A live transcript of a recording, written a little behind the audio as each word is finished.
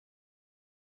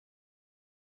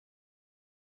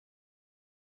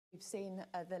we've seen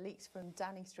the leaks from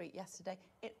Downing Street yesterday,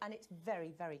 and it's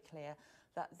very, very clear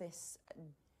that this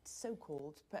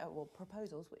so-called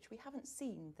proposals, which we haven't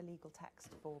seen the legal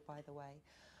text for, by the way,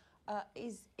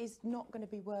 is not going to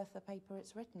be worth the paper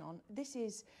it's written on. This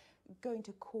is going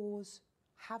to cause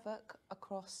havoc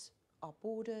across our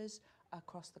borders,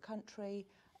 across the country.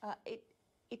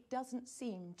 It doesn't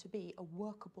seem to be a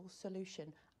workable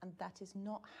solution, and that is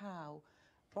not how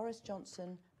Boris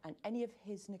Johnson and any of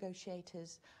his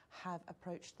negotiators have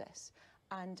approached this.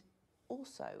 And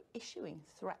also issuing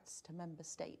threats to member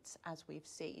states, as we've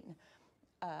seen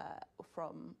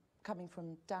coming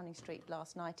from Downing Street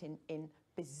last night in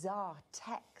bizarre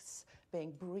texts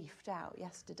being briefed out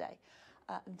yesterday.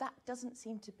 That doesn't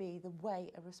seem to be the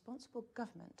way a responsible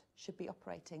government should be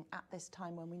operating at this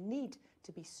time when we need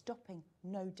to be stopping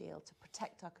no deal to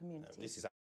protect our communities.